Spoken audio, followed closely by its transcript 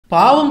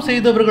பாவம்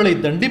செய்தவர்களை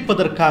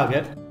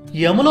தண்டிப்பதற்காக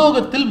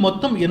யமலோகத்தில்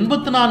மொத்தம்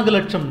 84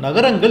 லட்சம்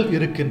நகரங்கள்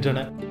இருக்கின்றன.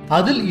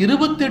 அதில்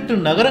 28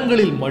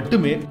 நகரங்களில்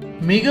மட்டுமே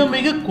மிக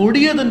மிக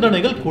கொடிய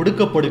தண்டனைகள்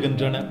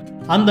கொடுக்கப்படுகின்றன.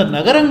 அந்த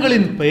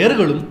நகரங்களின்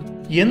பெயர்களும்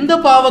எந்த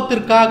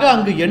பாவத்திற்காக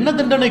அங்கு என்ன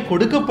தண்டனை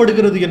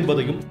கொடுக்கப்படுகிறது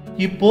என்பதையும்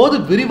இப்போது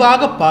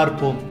விரிவாக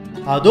பார்ப்போம்.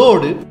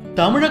 அதோடு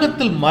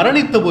தமிழகத்தில்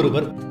மரணித்த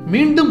ஒருவர்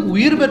மீண்டும்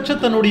உயிர் பெற்ற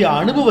தன்னுடைய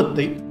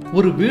அனுபவத்தை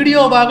ஒரு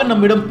வீடியோவாக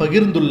நம்மிடம்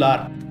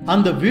பகிர்ந்துள்ளார்.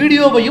 அந்த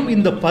வீடியோவையும்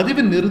இந்த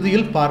பதிவின்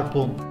இறுதியில்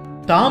பார்ப்போம்.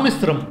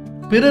 தாமிஸ்ரம்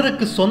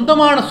பிறருக்கு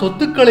சொந்தமான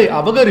சொத்துக்களை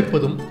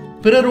அபகரிப்பதும்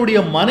பிறருடைய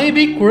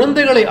மனைவி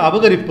குழந்தைகளை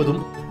அபகரிப்பதும்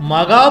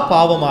மகா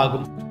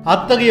பாவமாகும்.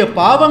 அத்தகைய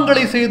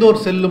பாவங்களை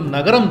செய்தோர் செல்லும்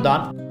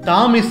நகரம்தான்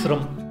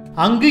தாமிஸ்ரம்.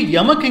 அங்கு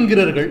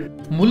யமகிங்கிரர்கள்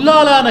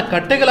முள்ளாலான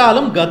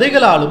கட்டைகளாலும்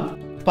கதைகளாலும்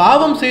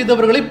பாவம்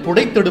செய்தவர்களை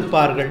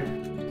புடைத்தெடுப்பார்கள்.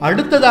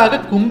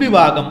 அடுத்ததாக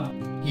கும்பிவாகம்.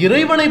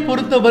 இறைவனை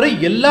பொறுத்தவரை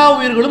எல்லா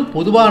உயிர்களும்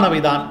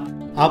பொதுவானவைதான்.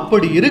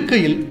 அப்படி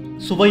இருக்கையில்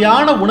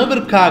சுவையான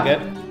உணவிற்காக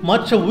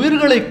மற்ற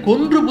உயிர்களை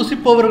கொன்று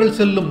புசிப்பவர்கள்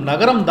செல்லும்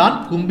நகரம்தான்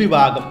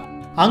கும்பிவாகம்.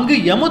 அங்கு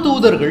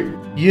யமதூதர்கள்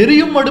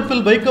எரியும்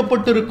அடுப்பில்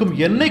வைக்கப்பட்டிருக்கும்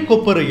எண்ணெய்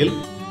கொப்பரையில்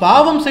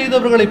பாவம்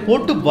செய்தவர்களை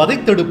போட்டு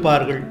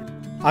வதைத்தெடுப்பார்கள்.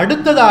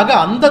 அடுத்ததாக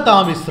அந்த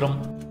தாமிஸ்ரம்.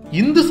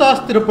 இந்து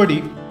சாஸ்திரப்படி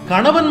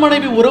கணவன்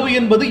மனைவி உறவு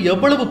என்பது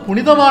எவ்வளவு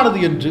புனிதமானது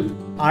என்று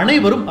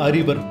அனைவரும்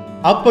அறிவர்.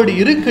 அப்படி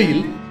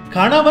இருக்கையில்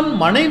கணவன்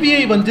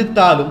மனைவியை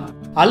வஞ்சித்தாலும்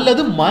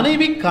அல்லது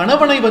மனைவி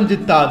கணவனை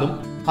வஞ்சித்தாலும்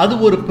அது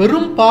ஒரு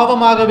பெரும்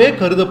பாவமாகவே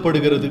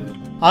கருதப்படுகிறது.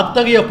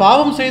 அத்தகைய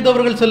பாவம்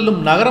செய்தவர்கள் செல்லும்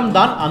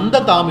நகரம்தான்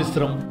அந்த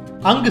தாமிஸ்ரம்.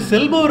 அங்கு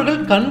செல்பவர்கள்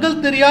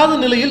கண்கள் தெரியாத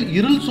நிலையில்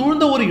இருள்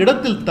சூழ்ந்த ஒரு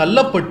இடத்தில்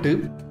தள்ளப்பட்டு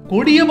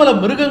கொடிய பல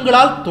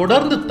மிருகங்களால்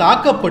தொடர்ந்து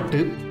தாக்கப்பட்டு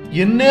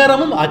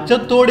எந்நேரமும்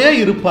அச்சத்தோடே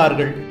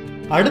இருப்பார்கள்.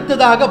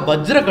 அடுத்ததாக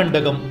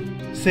வஜ்ரகண்டகம்.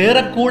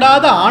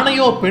 சேரக்கூடாத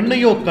ஆணையோ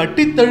பெண்ணையோ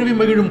கட்டித் தழுவி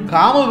மகிழும்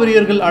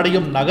காமவெறியர்கள்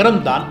அடையும்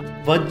நகரம்தான்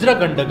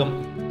வஜ்ரகண்டகம்.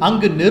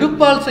 அங்கு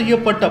நெருப்பால்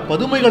செய்யப்பட்ட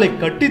பதுமைகளை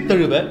கட்டித்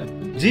தழுவ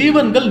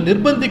ஜீவன்கள்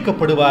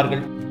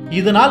நிர்பந்திக்கப்படுவார்கள்.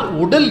 இதனால்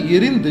உடல்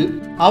எரிந்து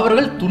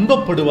அவர்கள்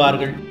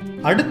துன்பப்படுவார்கள்.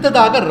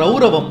 அடுத்ததாக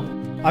ரௌரவம்.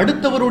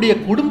 அடுத்தவருடைய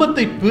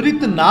குடும்பத்தை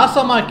பிரித்து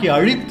நாசமாக்கி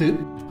அழித்து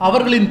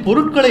அவர்களின்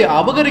பொருட்களை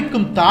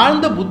அபகரிக்கும்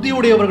தாழ்ந்த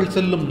புத்தியுடையவர்கள்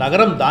செல்லும்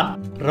நகரம்தான்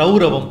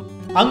ரௌரவம்.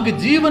 அங்கு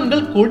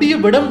ஜீவன்கள் கொடிய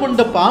விடம்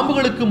கொண்ட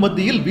பாம்புகளுக்கு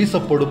மத்தியில்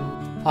வீசப்படும்.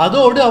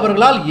 அதோடு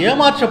அவர்களால்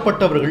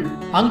ஏமாற்றப்பட்டவர்கள்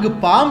அங்கு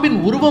பாம்பின்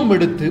உருவம்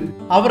எடுத்து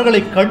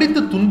அவர்களை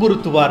கடித்து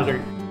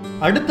துன்புறுத்துவார்கள்.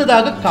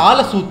 அடுத்ததாக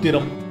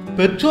காலசூத்திரம்.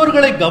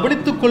 பெற்றோர்களை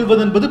கவனித்துக்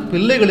கொள்வதென்பது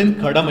பிள்ளைகளின்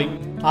கடமை.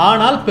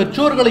 ஆனால்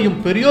பெற்றோர்களையும்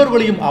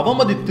பெரியோர்களையும்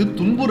அவமதித்து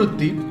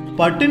துன்புறுத்தி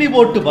பட்டினி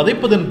போட்டு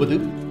வதைப்பதென்பது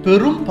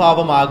பெரும்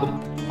பாவமாகும்.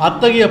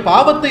 அத்தகைய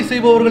பாவத்தை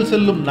செய்பவர்கள்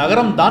செல்லும்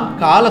நகரம்தான்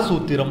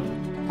காலசூத்திரம்.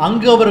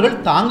 அங்கு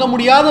அவர்கள் தாங்க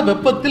முடியாத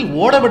வெப்பத்தில்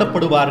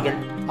ஓடவிடப்படுவார்கள்.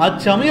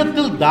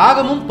 அச்சமயத்தில்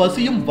தாகமும்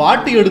பசியும்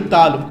வாட்டி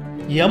எடுத்தாலும்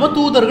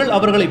யமதூதர்கள்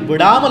அவர்களை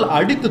விடாமல்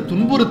அடித்து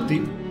துன்புறுத்தி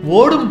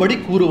ஓடும்படி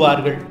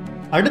கூறுவார்கள்.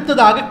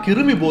 அடுத்ததாக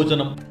கிருமி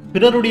போஜனம்.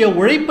 பிறருடைய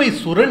உழைப்பை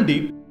சுரண்டி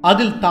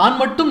அதில் தான்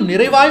மட்டும்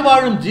நிறைவாய்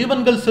வாழும்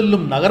ஜீவன்கள்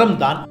செல்லும்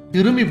நகரம்தான்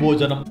கிருமி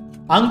போஜனம்.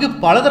 அங்கு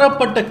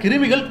பலதரப்பட்ட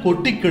கிருமிகள்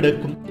கொட்டி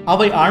கிடக்கும்.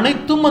 அவை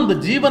அனைத்தும் அந்த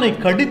ஜீவனை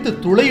கடித்து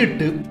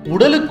துளையிட்டு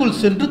உடலுக்குள்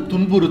சென்று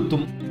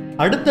துன்புறுத்தும்.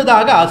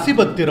 அடுத்ததாக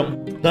அசிபத்திரம்.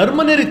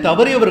 தர்மநெறி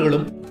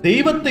தவறியவர்களும்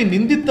தெய்வத்தை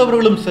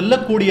நிந்தித்தவர்களும்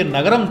செல்லக்கூடிய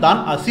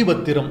நகரம்தான்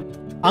அசிபத்திரம்.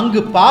 அங்கு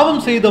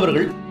பாவம்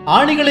செய்தவர்கள்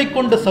ஆணிகளை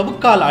கொண்ட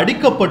சவுக்கால்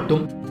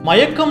அடிக்கப்பட்டும்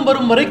மயக்கம்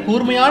வரும் வரை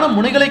கூர்மையான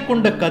முனைகளை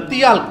கொண்ட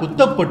கத்தியால்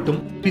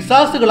குத்தப்பட்டும்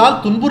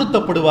பிசாசுகளால்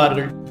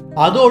துன்புறுத்தப்படுவார்கள்.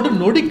 அதோடு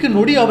நொடிக்கு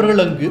நொடி அவர்கள்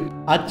அங்கு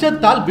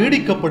அச்சத்தால்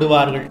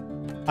பீடிக்கப்படுவார்கள்.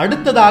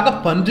 அடுத்ததாக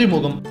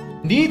பன்றிமுகம்.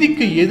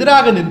 நீதிக்கு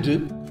எதிராக நின்று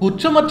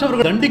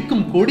குற்றமற்றவர்கள்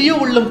தண்டிக்கும் கொடிய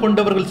உள்ளம்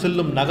கொண்டவர்கள்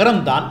செல்லும்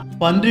நகரம்தான்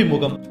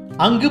பன்றிமுகம்.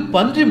 அங்கு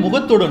பன்றி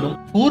முகத்துடனும்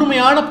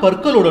கூர்மையான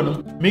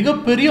பற்களுடனும்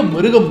மிகப்பெரிய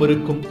மிருகம்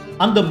இருக்கும்.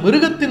 அந்த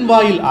மிருகத்தின்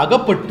வாயில்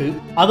அகப்பட்டு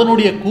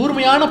அதனுடைய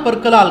கூர்மையான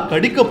பற்களால்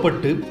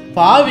கடிக்கப்பட்டு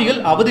பாவிகள்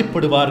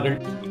அவதிப்படுவார்கள்.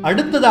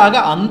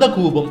 அடுத்ததாக அந்த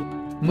கூபம்.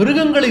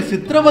 மிருகங்களை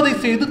சித்திரவதை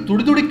செய்து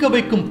துடிதுடிக்க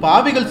வைக்கும்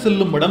பாவிகள்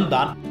செல்லும்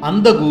இடம்தான்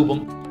அந்த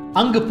கூபம்.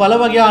 அங்கு பல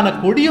வகையான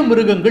கொடிய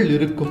மிருகங்கள்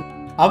இருக்கும்.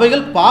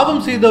 அவைகள்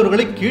பாவம்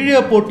செய்தவர்களை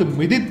கீழே போட்டு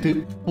மிதித்து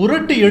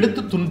புரட்டி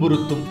எடுத்து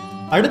துன்புறுத்தும்.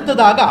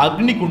 அடுத்ததாக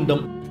அக்னி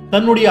குண்டம்.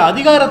 தன்னுடைய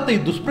அதிகாரத்தை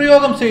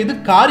துஷ்பிரயோகம் செய்து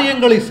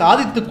காரியங்களை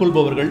சாதித்துக்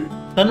கொள்பவர்கள்,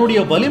 தன்னுடைய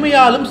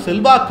வலிமையாலும்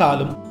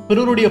செல்வாக்காலும்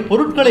பிறருடைய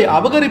பொருட்களை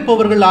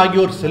அபகரிப்பவர்கள்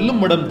ஆகியோர்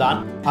செல்லும் இடம்தான்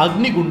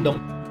அக்னிகுண்டம்.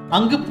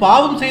 அங்கு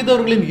பாவம்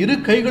செய்தவர்களின் இரு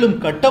கைகளும்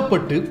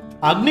கட்டப்பட்டு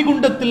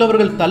அக்னிகுண்டத்தில்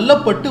அவர்கள்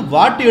தள்ளப்பட்டு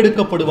வாட்டி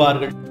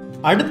எடுக்கப்படுவார்கள்.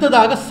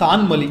 அடுத்ததாக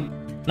சான்மலி.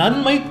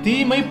 நன்மை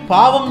தீமை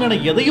பாவம் என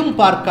எதையும்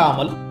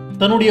பார்க்காமல்,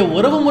 தன்னுடைய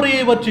உறவு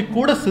முறையை பற்றி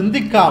கூட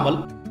சிந்திக்காமல்,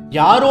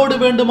 யாரோடு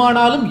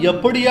வேண்டுமானாலும்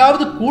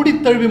எப்படியாவது கூடி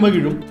தழுவி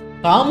மகிழும்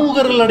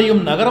காமூகர்கள்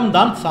அடையும்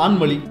நகரம்தான்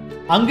சான்மலி.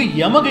 அங்கு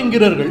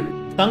யமகிங்கிரர்கள்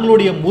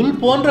தங்களுடைய முள்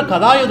போன்ற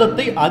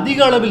கதாயுதத்தை அதிக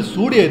அளவில்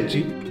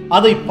சூடேற்றி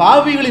அதை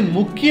பாவிகளின்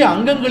முக்கிய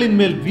அங்கங்களின்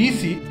மேல்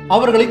வீசி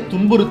அவர்களை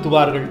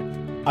துன்புறுத்துவார்கள்.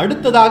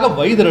 அடுத்ததாக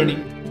வைதரணி.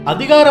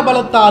 அதிகார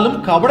பலத்தாலும்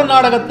கபட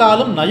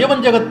நாடகத்தாலும்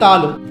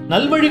நயவஞ்சகத்தாலும்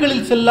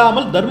நல்வழிகளில்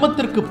செல்லாமல்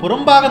தர்மத்திற்கு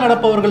புறம்பாக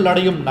நடப்பவர்கள்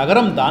அடையும்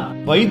நகரம்தான்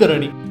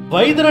வைதரணி.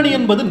 வைதரணி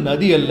என்பது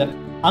நதி அல்ல,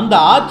 அந்த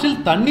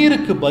ஆற்றில்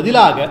தண்ணீருக்கு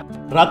பதிலாக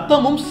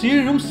இரத்தமும்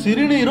சீழும்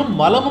சிறுநீரும்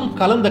மலமும்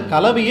கலந்த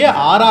கலவையே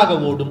ஆறாக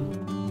ஓடும்.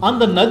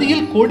 அந்த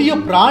நதியில் கொடிய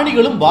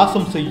பிராணிகளும்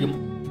வாசம் செய்யும்.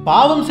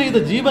 பாவம் செய்த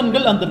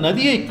ஜீவன்கள் அந்த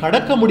நதியை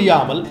கடக்க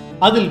முடியாமல்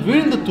அதில்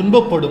வீழ்ந்து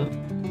துன்பப்படும்.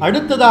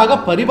 அடுத்ததாக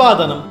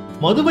பரிபாதனம்.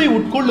 மதுவை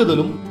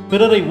உட்கொள்ளுதலும்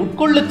பிறரை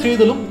உட்கொள்ளச்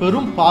செய்தலும்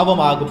பெரும்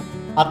பாவமாகும்.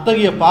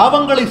 அத்தகைய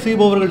பாவங்களை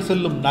செய்பவர்கள்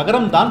செல்லும்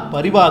நகரம்தான்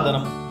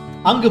பரிபாதனம்.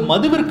 அங்கு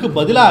மதுவிற்கு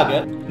பதிலாக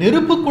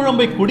நெருப்பு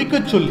குழம்பை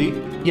குடிக்கச் சொல்லி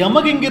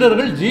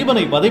யமகிங்கரர்கள்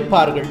ஜீவனை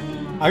வதைப்பார்கள்.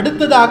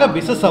 அடுத்ததாக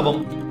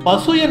விசசவம்.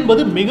 பசு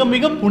என்பது மிக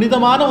மிக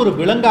புனிதமான ஒரு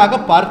விலங்காக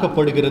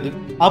பார்க்கப்படுகிறது.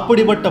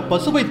 அப்படிப்பட்ட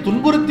பசுவை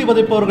துன்புறுத்தி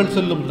வதைப்பவர்கள்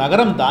செல்லும்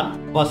நகரம்தான்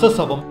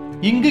வசசவம்.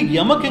 இங்கு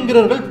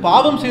யமகிங்கரர்கள்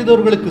பாவம்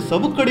செய்தவர்களுக்கு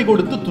சவுக்கடி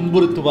கொடுத்து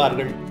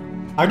துன்புறுத்துவார்கள்.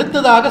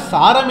 அடுத்ததாக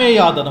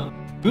சாரமேயாதனம்.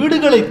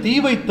 வீடுகளை தீ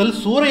வைத்தல்,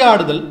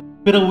 சூறையாடுதல்,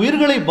 பிற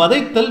உயிர்களை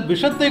வதைத்தல்,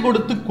 விஷத்தை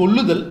கொடுத்து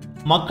கொல்லுதல்,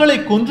 மக்களை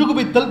கொன்று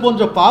குவித்தல்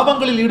போன்ற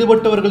பாவங்களில்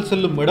ஈடுபட்டவர்கள்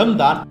செல்லும்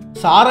இடம்தான்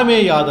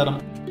சாரமேயாதனம்.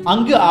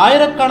 அங்கு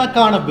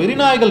ஆயிரக்கணக்கான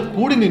வெறிநாய்கள்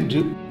கூடி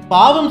நின்று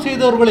பாவம்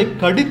செய்தவர்களை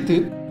கடித்து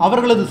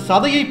அவர்களது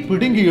சதையை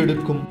பிடுங்கி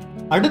எடுக்கும்.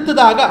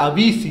 அடுத்ததாக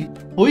அவீசி.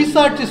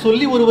 பொய்சாட்சி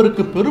சொல்லி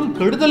ஒருவருக்கு பெரும்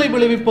கெடுதலை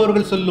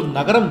விளைவிப்பவர்கள் செல்லும்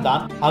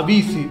நகரம்தான்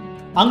அவீசி.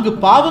 அங்கு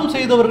பாவம்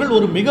செய்தவர்கள்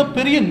ஒரு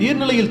மிகப்பெரிய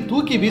நீர்நிலையில்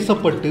தூக்கி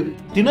வீசப்பட்டு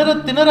திணற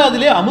திணற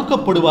அதிலே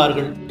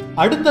அமுக்கப்படுவார்கள்.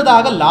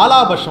 அடுத்ததாக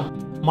லாலாபஷம்.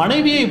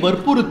 மனைவியை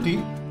வற்புறுத்தி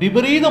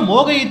விபரீத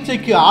மோக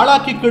இச்சைக்கு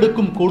ஆளாக்கி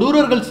கெடுக்கும்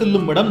கொடூரர்கள்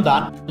செல்லும்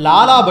இடம்தான்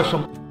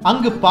லாலாபஷம்.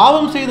 அங்கு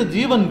பாவம் செய்த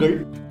ஜீவன்கள்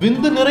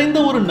விந்து நிறைந்த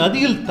ஒரு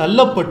நதியில்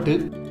தள்ளப்பட்டு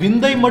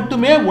விந்தை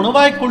மட்டுமே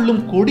உணவாய்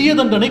கொள்ளும் கொடிய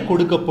தண்டனை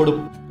கொடுக்கப்படும்.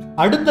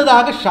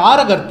 அடுத்ததாக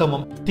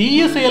ஷாரகர்த்தமம்.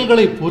 தீய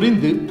செயல்களை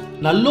புரிந்து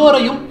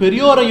நல்லோரையும்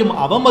பெரியோரையும்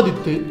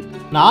அவமதித்து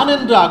நான்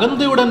என்ற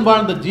அகந்தையுடன்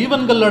வாழ்ந்த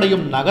ஜீவன்கள்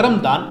அடையும்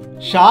நகரம்தான்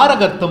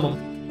ஷாரகர்த்தமம்.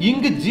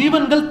 இங்கு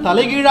ஜீவன்கள்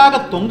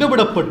தலைகீழாக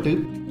தொங்கவிடப்பட்டு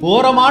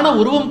கோரமான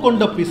உருவம்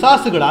கொண்ட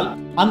பிசாசுகளால்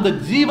அந்த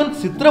ஜீவன்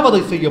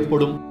சித்திரவதை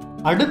செய்யப்படும்.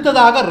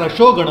 அடுத்ததாக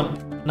ரஷோகணம்.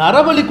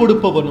 நரபலி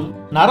கொடுப்பவனும்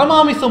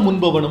நரமாமிசம்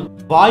உண்பவனும்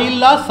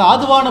வாயில்லா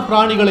சாதுவான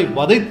பிராணிகளை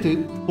வதைத்து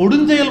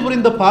கொடுஞ்செயல்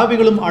புரிந்த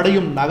பாவிகளும்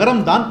அடையும்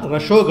நகரம்தான்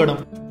ரஷோகணம்.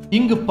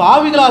 இங்கு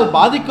பாவிகளால்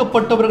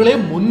பாதிக்கப்பட்டவர்களே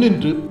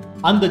முன்னின்று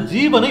அந்த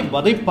ஜீவனை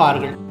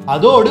வதைப்பார்கள்.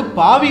 அதோடு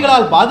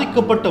பாவிகளால்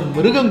பாதிக்கப்பட்ட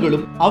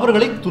மிருகங்களும்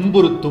அவர்களை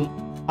துன்புறுத்தும்.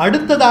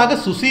 அடுத்ததாக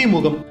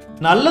சுசீமுகம்.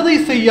 நல்லதை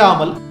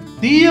செய்யாமல்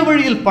தீய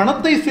வழியில்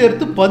பணத்தை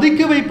சேர்த்து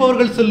பதுக்க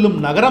வைப்பவர்கள் செல்லும்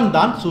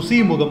நகரம்தான்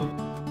சுசீமுகம்.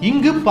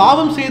 இங்கு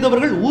பாவம்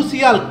செய்தவர்கள்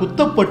ஊசியால்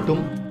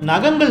குத்தப்பட்டும்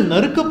நகங்கள்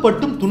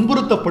நறுக்கப்பட்டும்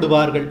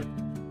துன்புறுத்தப்படுவார்கள்.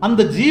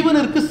 அந்த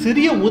ஜீவனிற்கு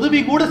சிறிய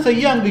உதவி கூட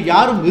செய்ய அங்கு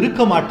யாரும்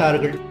இருக்க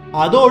மாட்டார்கள்.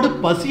 அதோடு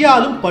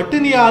பசியாலும்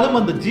பட்டினியாலும்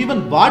அந்த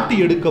ஜீவன் வாட்டி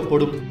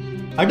எடுக்கப்படும்.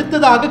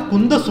 அடுத்ததாக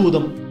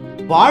குந்தசூதம்.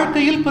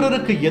 வாழ்க்கையில்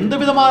பிறருக்கு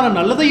எந்தவிதமான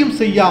நல்லதையும்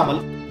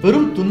செய்யாமல்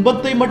பெரும்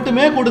துன்பத்தை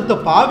மட்டுமே கொடுத்த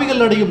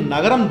பாவிகள் அடையும்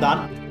நகரம்தான்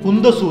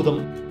குந்தசூதம்.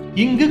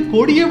 இங்கு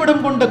கொடிய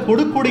விடம் கொண்ட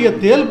கொடுக்குடைய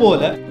தேல்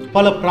போல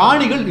பல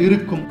பிராணிகள்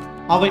இருக்கும்.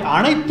 அவை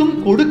அனைத்தும்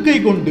கொடுக்கை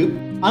கொண்டு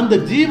அந்த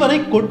ஜீவனை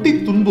கொட்டி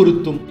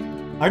துன்புறுத்தும்.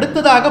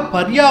 அடுத்ததாக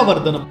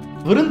பர்யாவர்த்தனம்.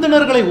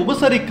 விருந்தினர்களை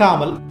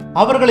உபசரிக்காமல்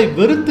அவர்களை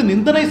வெறுத்து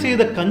நிந்தனை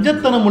செய்த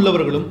கஞ்சத்தனம்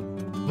உள்ளவர்களும்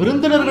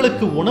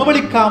விருந்தினர்களுக்கு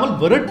உணவளிக்காமல்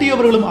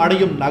விரட்டியவர்களும்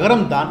அடையும்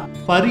நகரம்தான்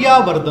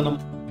பர்யாவர்த்தனம்.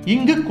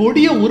 இங்கு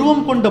கொடிய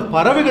உருவம் கொண்ட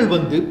பறவைகள்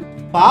வந்து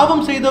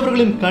பாவம்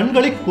செய்தவர்களின்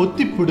கண்களை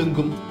கொத்தி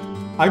பிடுங்கும்.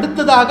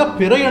 அடுத்ததாக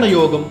பிரயண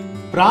யோகம்.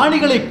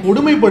 பிராணிகளை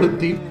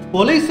கொடுமைப்படுத்தி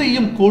கொலை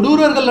செய்யும்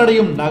கொடூரர்கள்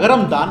அடையும்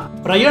நகரம்தான்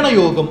பிரயண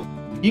யோகம்.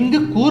 இங்கு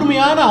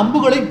கூர்மையான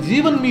அம்புகளை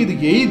ஜீவன் மீது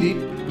எய்தி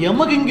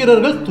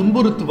யமகிங்கரர்கள்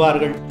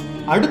துன்புறுத்துவார்கள்.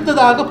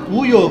 அடுத்ததாக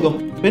பூயோகம்.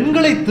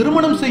 பெண்களை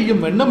திருமணம்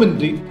செய்யும்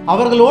எண்ணமின்றி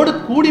அவர்களோடு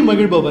கூடி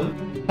மகிழ்பவன்,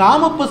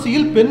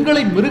 காமப்பசியில்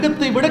பெண்களை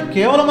மிருகத்தை விட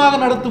கேவலமாக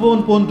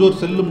நடத்துபவன் போன்றோர்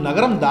செல்லும்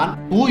நகரம்தான்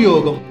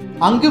பூயோகம்.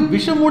 அங்கு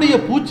விஷமுடைய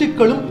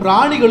பூச்சிகளும்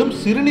பிராணிகளும்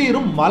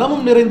சிறுநீரும்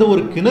மலமும் நிறைந்த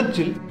ஒரு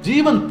கிணற்றில்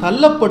ஜீவன்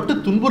தள்ளப்பட்டு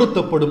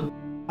துன்புறுத்தப்படும்.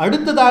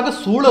 அடுத்ததாக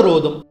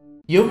சூழரோதம்.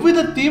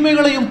 எவ்வித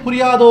தீமைகளையும்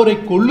புரியாதோரை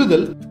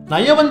கொல்லுதல்,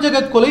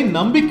 நயவஞ்சக கொலை,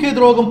 நம்பிக்கை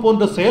துரோகம்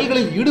போன்ற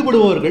செயல்களில்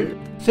ஈடுபடுபவர்கள்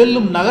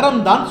செல்லும்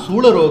நகரம்தான்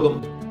சூழரோகம்.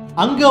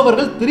 அங்கு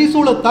அவர்கள்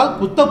திரிசூலத்தால்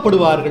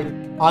குத்தப்படுவார்கள்.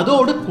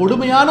 அதோடு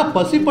கொடுமையான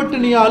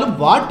பசிப்பட்டினியாலும்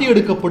வாட்டி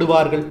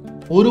எடுக்கப்படுவார்கள்.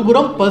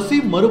 ஒருபுறம் பசி,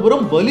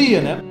 மறுபுறம் வலி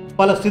என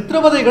பல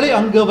சித்திரவதைகளை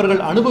அங்கு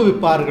அவர்கள்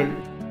அனுபவிப்பார்கள்.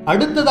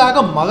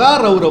 அடுத்ததாக மகா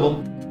ரௌரவம்.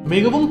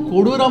 மிகவும்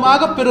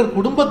கொடூரமாக பிறர்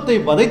குடும்பத்தை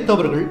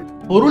வதைத்தவர்கள்,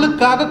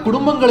 பொருளுக்காக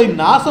குடும்பங்களை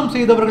நாசம்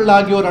செய்தவர்கள்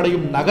ஆகியோர்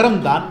அடையும்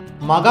நகரம்தான்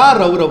மகா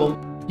ரௌரவம்.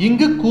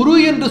 இங்கு குரு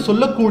என்று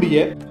சொல்லக்கூடிய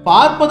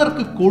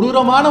பார்ப்பதற்கு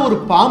கொடூரமான ஒரு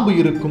பாம்பு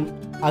இருக்கும்.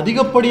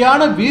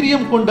 அதிகப்படியான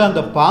வீரியம் கொண்ட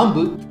அந்த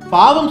பாம்பு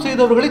பாவம்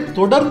செய்தவர்களை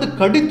தொடர்ந்து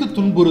கடித்து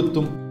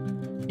துன்புறுத்தும்.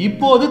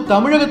 இப்போது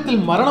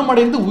தமிழகத்தில்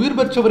மரணமடைந்து உயிர்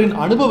பெற்றவரின்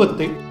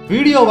அனுபவத்தை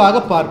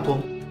வீடியோவாக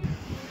பார்ப்போம்.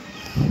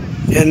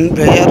 என்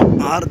பெயர்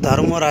ஆர்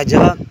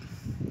தர்மராஜா.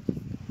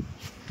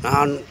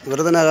 நான்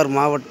விருதுநகர்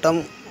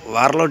மாவட்டம்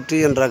வரலொட்டி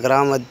என்ற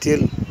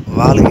கிராமத்தில்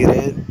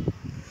வாழ்கிறேன்.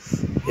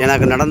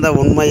 எனக்கு நடந்த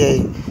உண்மையை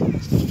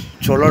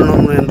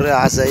சொல்லணும் என்று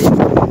ஆசை.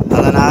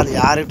 அதனால்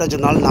யார்கிட்ட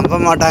சொன்னாலும் நம்ப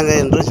மாட்டாங்க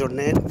என்று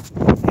சொன்னேன்.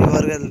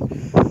 இவர்கள்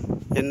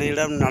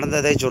என்னிடம்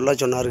நடந்ததை சொல்ல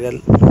சொன்னார்கள்.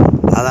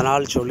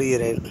 அதனால்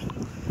சொல்லுகிறேன்.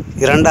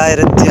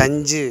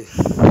 2005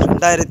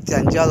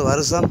 2005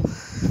 வருஷம்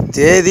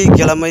தேதி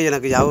கிழமை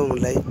எனக்கு ஞாபகம்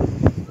இல்லை.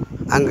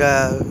 அங்கே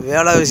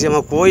வேலை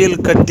விஷயமாக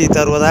கோயில் கட்டி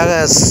தருவதாக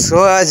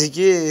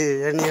சிவகாசிக்கு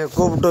என்னை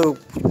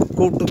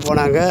கூப்பிட்டு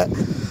போனாங்க.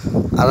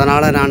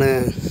 அதனால் நான்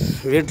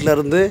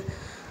வீட்டிலருந்து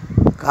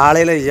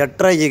காலையில்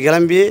 8:30க்கு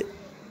கிளம்பி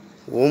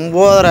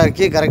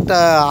 9:30க்கு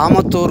கரெக்டாக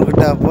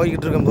ஆமத்தூர்கிட்ட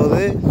போய்கிட்டு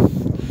இருக்கும்போது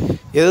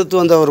எதிர்த்து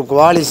வந்த ஒரு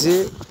குவாலிஸு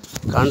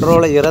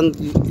கண்ட்ரோலை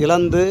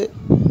இழந்து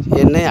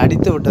என்னை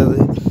அடித்து விட்டது.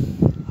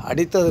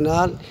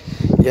 அடித்ததினால்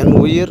என்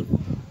உயிர்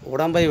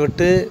உடம்பை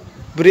விட்டு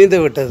பிரிந்து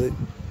விட்டது.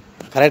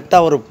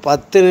 கரெக்டாக ஒரு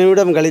 10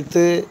 நிமிடம்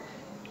கழித்து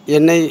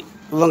என்னை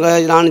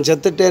நான்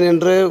செத்துட்டேன்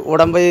என்று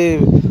உடம்பை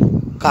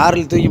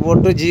காரில் தூக்கி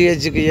போட்டு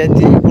ஜிஹெச்சுக்கு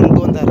ஏற்றி கொண்டு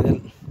வந்தார்கள்.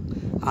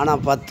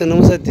 ஆனால் 10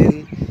 நிமிஷத்தில்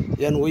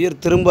என்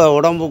உயிர் திரும்ப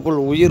உடம்புக்குள்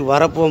உயிர்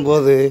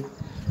வரப்போகும்போது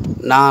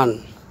நான்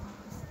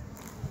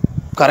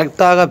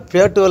கரெக்டாக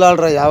பேட்டு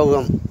விளாடுற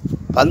ஞாபகம்,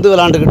 பந்து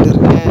விளாண்டுக்கிட்டு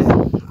இருக்கேன்,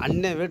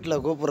 அண்ணன்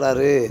வீட்டில்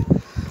கூப்பிட்றாரு,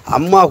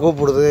 அம்மா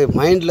கூப்பிடுது,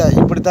 மைண்டில்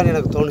இப்படித்தான்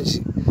எனக்கு தோணுச்சு.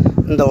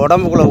 இந்த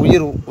உடம்புக்குள்ளே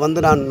உயிர் வந்து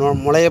நான்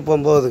முளைய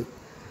போகும்போது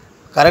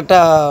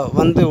கரெக்டாக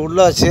வந்து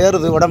உள்ளே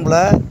சேருது. உடம்புல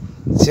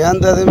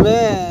சேர்ந்ததுமே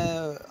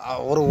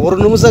ஒரு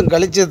நிமிஷம்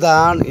கழித்து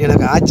தான்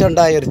எனக்கு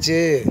ஆக்சிடெண்ட் ஆகிருச்சு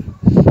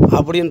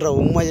அப்படின்ற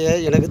உண்மையே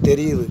எனக்கு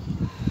தெரியுது.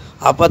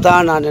 அப்போ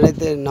தான் நான்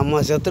நினைத்தேன், நம்ம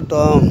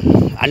செத்துட்டோம்.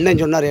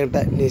 அண்ணன் சொன்னார் என்கிட்ட,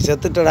 நீ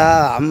செத்துட்டடா,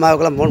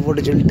 அம்மாவுக்கெல்லாம் ஃபோன்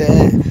போட்டு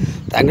சொல்லிட்டேன்,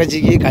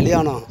 தங்கச்சிக்கு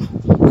கல்யாணம்,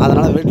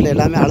 அதனால் வீட்டில்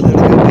எல்லாமே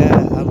அழுதுகிட்டு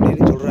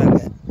அப்படின்னு சொல்கிறாங்க.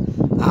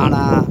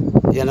 ஆனால்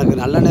எனக்கு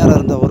நல்ல நேரம்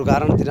இருந்த ஒரு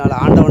காரணத்தினால்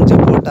ஆண்டவன்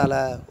சப்போர்ட்டால்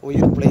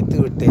உயிர் பிழைத்து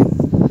விட்டேன்.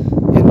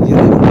 என்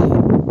இறைவனை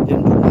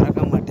என்று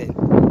மறக்க மாட்டேன்.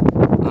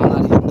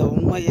 ஆனால் இந்த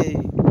உண்மையை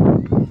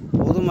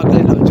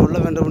பொதுமக்களிடம் சொல்ல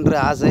வேண்டும் என்ற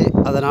ஆசை,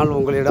 அதனால்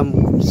உங்களிடம்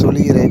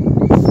சொல்கிறேன்.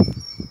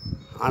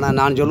 ஆனால்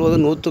நான் சொல்வது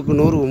 100க்கு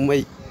 100 உண்மை.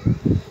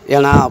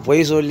 ஏன்னா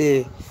பொய் சொல்லி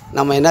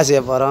நம்ம என்ன செய்ய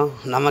போகிறோம்,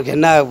 நமக்கு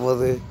என்ன ஆக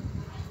போகுது?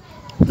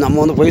 நம்ம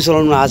வந்து பொய்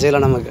சொல்லணும்னு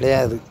ஆசையெல்லாம் நமக்கு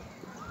கிடையாது.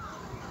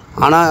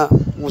 ஆனால்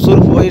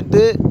உசுர்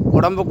போயிட்டு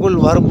உடம்புக்குள்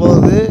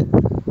வரும்போது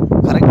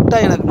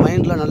கரெக்டாக எனக்கு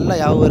மைண்டில் நல்லா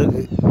ஞாபகம்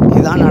இருக்குது,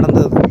 இதுதான்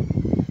நடந்தது.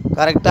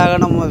 கரெக்டாக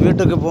நம்ம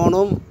வீட்டுக்கு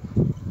போகணும்,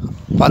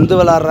 பந்து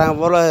விளாட்றாங்க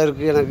போல்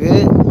இருக்குது, எனக்கு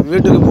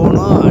வீட்டுக்கு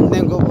போகணும்,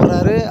 அண்ணன்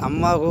கூப்பிட்றாரு,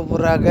 அம்மா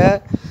கூப்பிட்றாங்க,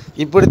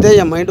 இப்படித்தான்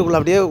என் மைண்டுக்குள்ளே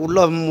அப்படியே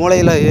உள்ள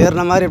மூளையில்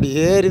ஏறின மாதிரி அப்படி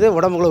ஏறிதான்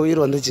உடம்புக்குள்ளே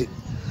உயிர் வந்துச்சு.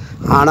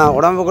 ஆனால்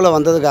உடம்புக்குள்ளே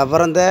வந்ததுக்கு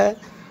அப்புறம்தான்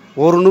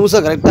ஒரு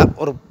நிமிஷம் கரெக்டாக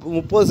ஒரு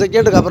 30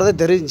 செகண்டுக்கு அப்புறம்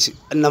தான் தெரிஞ்சிச்சு,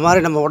 இந்த மாதிரி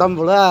நம்ம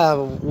உடம்புல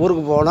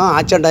ஊருக்கு போனோம்,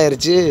 ஆக்சிடெண்ட்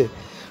ஆகிருச்சு,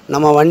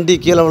 நம்ம வண்டி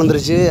கீழே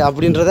விழுந்துருச்சு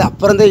அப்படின்றத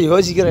அப்புறம்தான்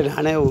யோசிக்கிறேன்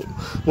நானே.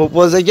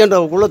 30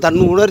 செகண்டுக்குள்ளே தன்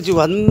உணர்ச்சி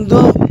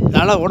வந்தும்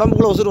நல்லா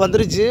உடம்புக்குள்ளே உசுறு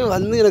வந்துருச்சு,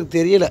 வந்து எனக்கு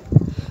தெரியல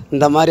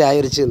இந்த மாதிரி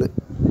ஆயிடுச்சுன்னு.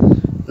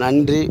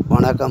 நன்றி,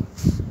 வணக்கம்.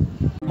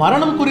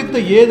 மரணம் குறித்த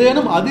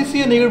ஏதேனும்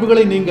அதிசய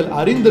நிகழ்வுகளை நீங்கள்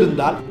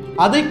அறிந்திருந்தால்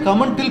அதை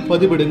கமெண்டில்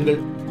பதிவிடுங்கள்.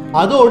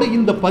 அதோடு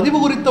இந்த பதிவு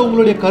குறித்த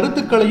உங்களுடைய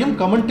கருத்துக்களையும்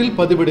கமெண்டில்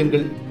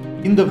பதிவிடுங்கள்.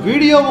 இந்த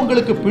வீடியோ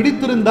உங்களுக்கு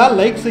பிடித்திருந்தால்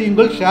லைக்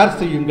செய்யுங்கள், ஷேர்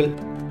செய்யுங்கள்.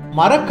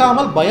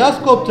 மறக்காமல்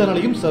பயோஸ்கோப்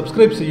சேனலையும்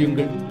சப்ஸ்கிரைப்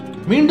செய்யுங்கள்.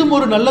 மீண்டும்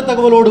ஒரு நல்ல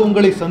தகவலோடு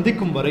உங்களை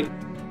சந்திக்கும் வரை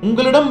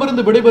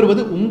உங்களிடமிருந்து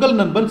விடைபெறுவது உங்கள்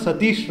நண்பன்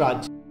சதீஷ்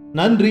ராஜ்.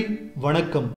 நன்றி, வணக்கம்.